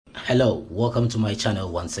Hello, welcome to my channel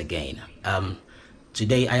once again.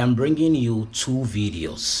 Today I am bringing you two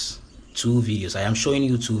videos. I am showing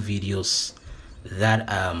you two videos that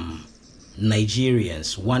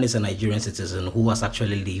Nigerians, one is a Nigerian citizen who has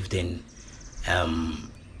actually lived in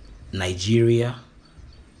Nigeria,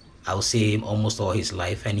 I would say almost all his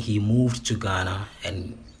life, and he moved to Ghana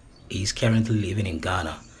and he's currently living in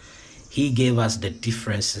Ghana. He gave us the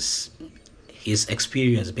differences, his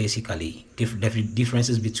experience basically,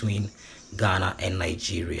 differences between Ghana and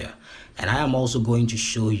Nigeria. And I am also going to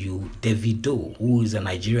show you DAVIDO, who is a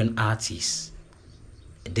Nigerian artist.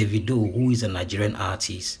 DAVIDO, who is a Nigerian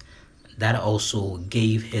artist, that also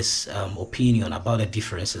gave his opinion about the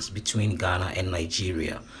differences between Ghana and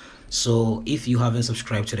Nigeria. So if you haven't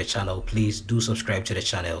subscribed to the channel, please do subscribe to the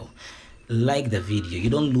channel. Like the video. You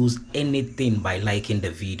don't lose anything by liking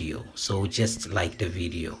the video, so just like the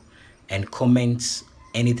video and comment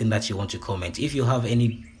anything that you want to comment. If you have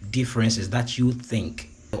any differences that you think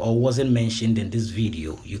or wasn't mentioned in this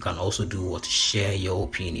video, you can also do what? Share your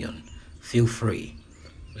opinion. Feel free.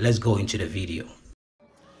 Let's go into the video.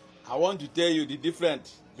 I want to tell you the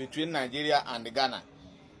difference between Nigeria and Ghana.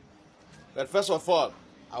 But first of all,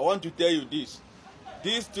 I want to tell you this.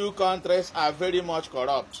 These two countries are very much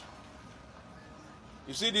corrupt.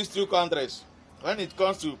 You see, these two countries, when it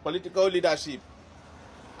comes to political leadership,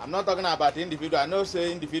 I'm not talking about individual. I know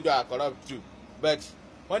say individuals are corrupt too. But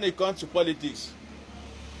when it comes to politics,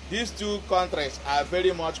 these two countries are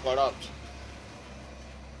very much corrupt.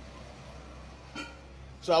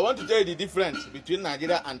 So I want to tell you the difference between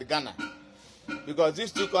Nigeria and Ghana, because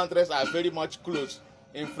these two countries are very much close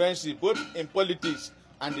in friendship, both in politics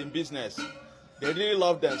and in business. They really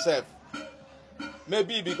love themselves.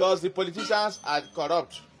 Maybe because the politicians are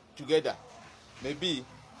corrupt together, maybe,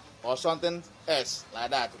 or something else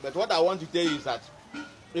like that. But what I want to tell you is that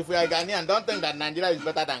if we are Ghanaian, don't think that Nigeria is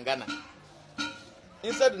better than Ghana.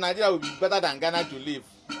 Instead, Nigeria will be better than Ghana to live.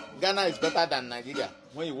 Ghana is better than Nigeria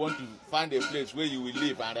when you want to find a place where you will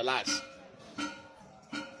live and relax.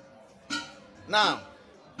 Now,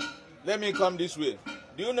 let me come this way.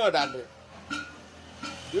 Do you know that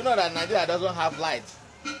Nigeria doesn't have light?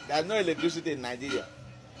 There's no electricity in Nigeria.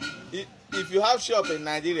 If you have shop in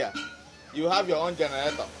Nigeria, you have your own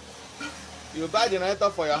generator. You buy generator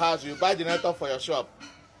for your house, you buy generator for your shop.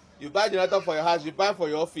 You buy generator for your house, you buy for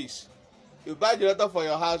your office. You buy generator for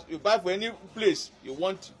your house, you buy for any place you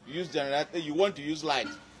want to use generator, you want to use light.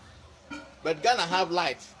 But Ghana have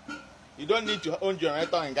light. You don't need to own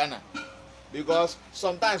generator in Ghana, because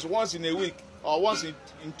sometimes once in a week or once in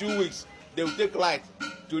 2 weeks, they will take light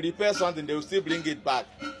to repair something, they will still bring it back.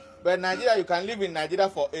 But in Nigeria, you can live in Nigeria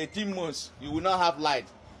for 18 months, you will not have light.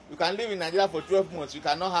 You can live in Nigeria for 12 months, you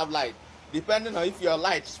cannot have light, depending on if your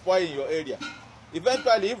light spoil in your area.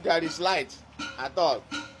 Eventually, if there is light at all,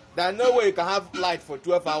 there is no way you can have light for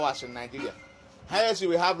 12 hours in Nigeria. Highest you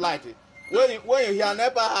will have light. When you hear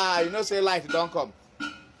NEPA, you know say light don't come.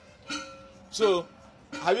 So,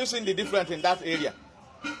 have you seen the difference in that area?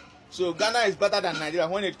 So Ghana is better than Nigeria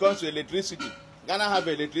when it comes to electricity. Ghana have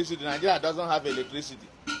electricity, Nigeria doesn't have electricity.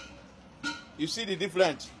 You see the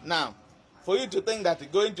difference now. For you to think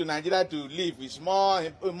that going to Nigeria to live is more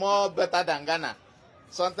better than Ghana,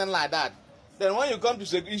 something like that. Then when you come to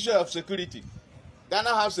the issue of security,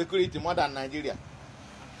 Ghana has security more than Nigeria.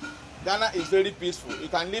 Ghana is very peaceful. You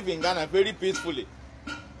can live in Ghana very peacefully.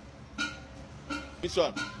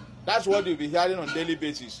 That's what you'll be hearing on a daily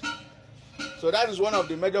basis. So that is one of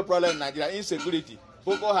the major problems in Nigeria, insecurity.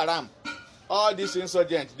 Boko Haram, all these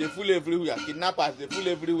insurgents, they fool everywhere. Kidnappers, they fool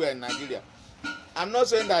everywhere in Nigeria. I'm not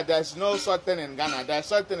saying that there's no such thing in Ghana. There's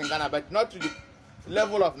such thing in Ghana, but not to the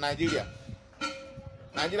level of Nigeria.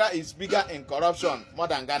 Nigeria is bigger in corruption more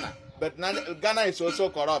than Ghana. But Ghana is also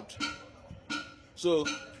corrupt. So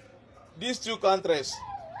these two countries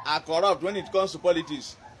are corrupt when it comes to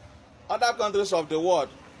politics. Other countries of the world,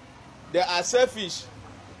 they are selfish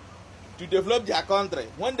to develop their country.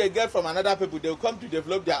 When they get from another people, they will come to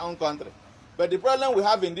develop their own country. But the problem we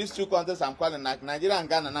have in these two countries I'm calling, like Nigeria and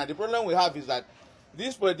Ghana now, the problem we have is that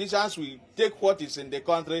these politicians will take what is in the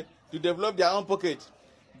country to develop their own pocket.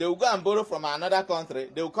 They will go and borrow from another country,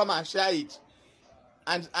 they will come and share it.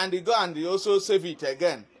 And they go and they also save it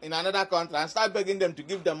again in another country and start begging them to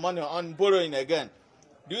give them money on borrowing again.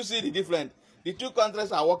 Do you see the difference? The two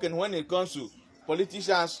countries are working when it comes to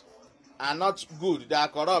politicians are not good, they are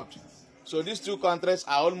corrupt. So these two countries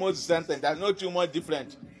are almost the same thing. There's no too much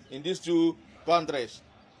different in these two countries.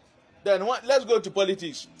 Then let's go to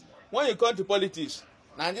politics. When you come to politics,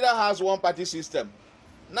 Nigeria has one-party system.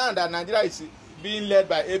 Now that Nigeria is being led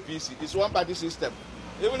by APC, it's one-party system.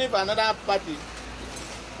 Even if another party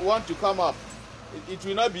want to come up, It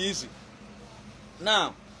will not be easy.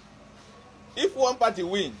 Now, if one party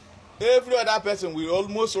win, every other person will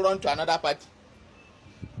almost run to another party.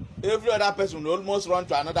 Every other person will almost run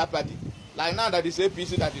to another party. Like now that is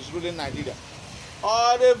APC that is ruling Nigeria.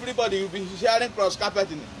 Everybody will be sharing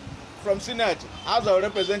cross-carpeting from Senate, House of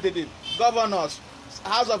Representatives, governors,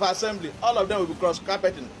 House of Assembly. All of them will be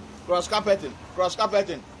cross-carpeting to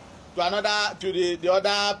the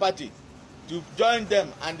other party to join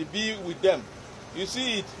them and be with them. You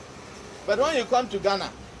see it. But when you come to Ghana,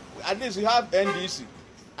 at least you have NDC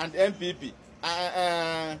and MPP.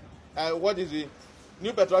 What is it?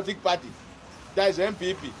 New Patriotic Party. That is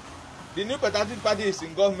MPP. The New Patriotic Party is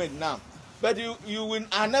in government now. But you will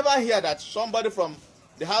never hear that somebody from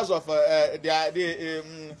the House of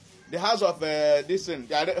the House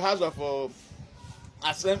of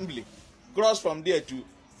Assembly cross from there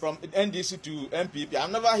from NDC to MPP.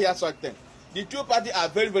 I've never heard such thing. The two parties are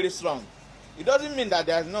very, very strong. It doesn't mean that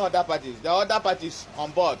there's no other parties. There are other parties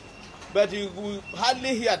on board. But you will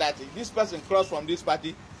hardly hear that this person crossed from this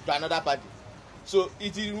party to another party. So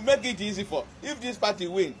it will make it easy for, if this party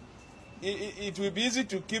win, it will be easy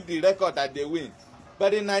to keep the record that they win.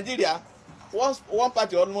 But in Nigeria, one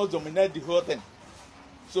party almost dominates the whole thing.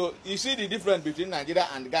 So you see the difference between Nigeria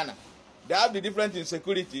and Ghana. They have the difference in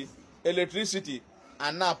security, electricity,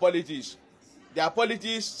 and now politics. Their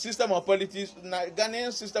politics, system of politics,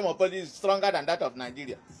 Ghanaian system of politics is stronger than that of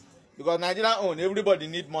Nigeria. Because Nigeria own, everybody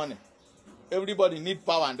need money. Everybody need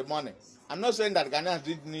power and money. I'm not saying that Ghanaians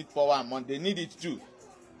didn't need power and money. They need it too.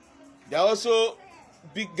 They also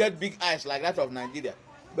get big eyes like that of Nigeria.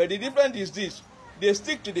 But the difference is this. They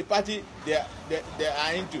stick to the party they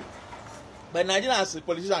are into. But Nigerians as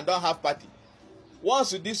politicians don't have party.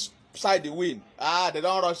 Once this side they win, they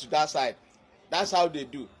don't rush to that side. That's how they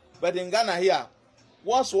do. But in Ghana here,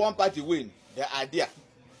 once one party win, they are there.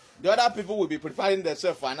 The other people will be preparing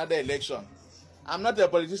themselves for another election. I'm not a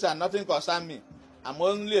politician, nothing concerns me. I'm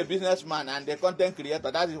only a businessman and a content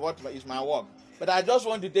creator. That is what is my work. But I just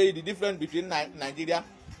want to tell you the difference between Nigeria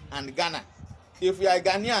and Ghana. If we are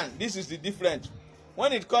Ghanaian, this is the difference.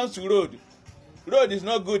 When it comes to road is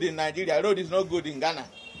not good in Nigeria, road is not good in Ghana.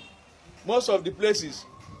 Most of the places,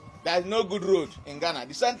 there is no good road in Ghana.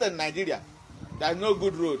 The center in Nigeria, there is no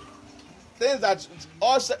good road. Things that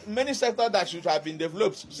many sectors that should have been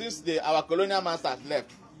developed since our colonial masters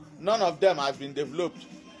left, none of them has been developed.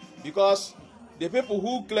 Because the people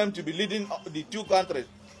who claim to be leading the two countries,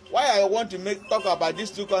 why I want to talk about these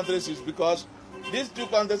two countries is because these two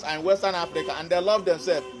countries are in Western Africa and they love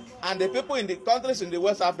themselves. And the people in the countries in the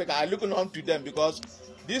West Africa are looking on to them because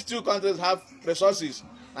these two countries have resources.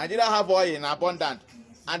 Nigeria have oil in abundance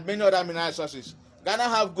and many other mineral resources. Ghana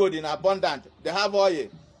have gold in abundance. They have oil.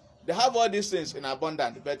 They have all these things in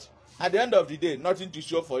abundance. But at the end of the day, nothing to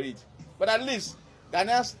show for it. But at least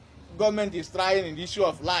Ghana's government is trying in the issue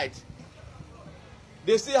of light.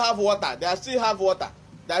 They still have water. They still have water.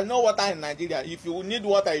 There is no water in Nigeria. If you need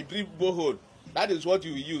water, you drip borehole. That is what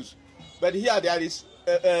you use. But here there is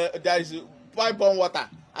pipe-borne water.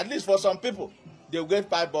 At least for some people, they will get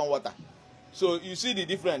pipe-borne water. So you see the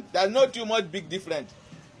difference. There is not too much big difference.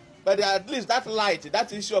 But at least that light,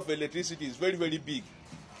 that issue of electricity is very, very big.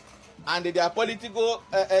 And their political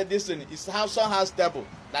destiny is somehow stable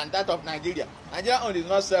than that of Nigeria. Nigeria own is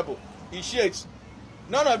not stable. It shakes.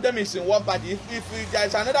 None of them is in one party. If there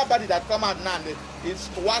is another party that come out now and it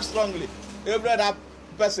works strongly, every other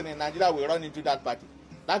person in Nigeria will run into that party.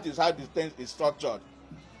 That is how the thing is structured.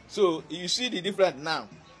 So you see the difference now.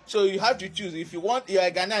 So you have to choose. If you are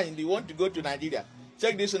a Ghanaian and you want to go to Nigeria,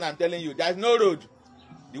 check this one I'm telling you. There is no road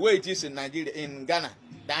the way it is in Nigeria, in Ghana.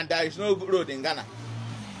 And there is no road in Ghana.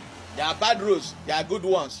 There are bad roads, there are good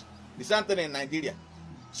ones. The same thing in Nigeria.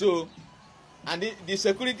 So, and the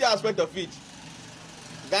security aspect of it,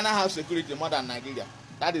 Ghana has security more than Nigeria.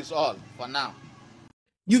 That is all for now.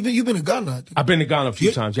 You've been to Ghana? I've been to Ghana a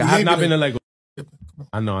few times. Yeah, I have not been to Lagos.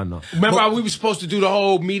 I know. Remember, we were supposed to do the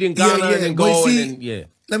whole meet in Ghana and go and then,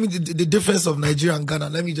 Let me, the difference of Nigeria and Ghana,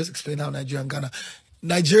 let me just explain how Nigeria and Ghana.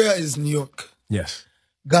 Nigeria is New York. Yes.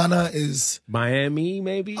 Ghana is Miami,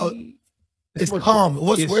 maybe? It's calm.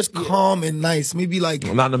 Where's calm and nice? Maybe like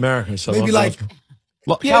I'm not an American, so maybe like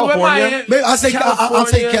California. Maybe I'll say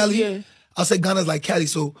Cali. Yeah. I'll say Ghana's like Cali.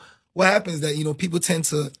 So what happens is that people tend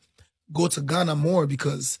to go to Ghana more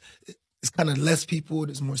because it's kind of less people.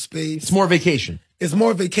 There's more space. It's more vacation. It's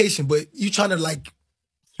more vacation, but you trying to like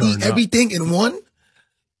eat everything in one.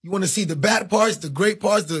 You want to see the bad parts, the great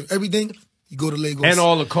parts, the everything. You go to Lagos and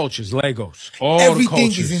all the cultures. Lagos, everything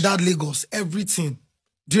is in that Lagos. Everything.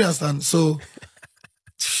 Do you understand? So,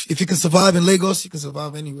 if you can survive in Lagos, you can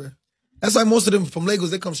survive anywhere. That's why most of them from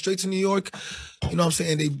Lagos, they come straight to New York. You know what I'm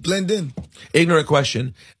saying? They blend in. Ignorant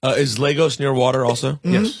question. Is Lagos near water also?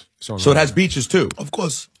 Yes. So it has beaches too? Of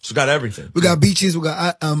course. So it got everything. We got beaches, we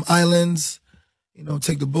got islands. You know,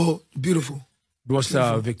 take the boat. Beautiful. What's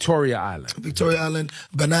Victoria Island? Victoria Island,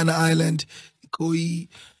 Banana Island, Koi.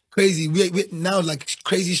 Crazy. We now like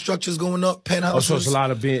crazy structures going up, penthouses. Also, it's a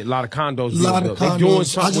lot of condos. A lot of condos. Doing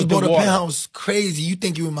something I just with bought the a water. penthouse. Crazy. You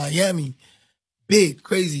think you in Miami? Big,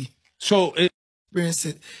 crazy. So experience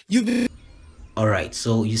it. All right.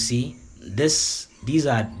 So you see, these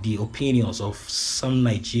are the opinions of some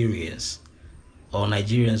Nigerians or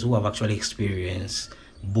Nigerians who have actually experienced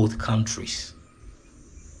both countries.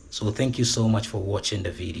 So thank you so much for watching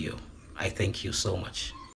the video. I thank you so much.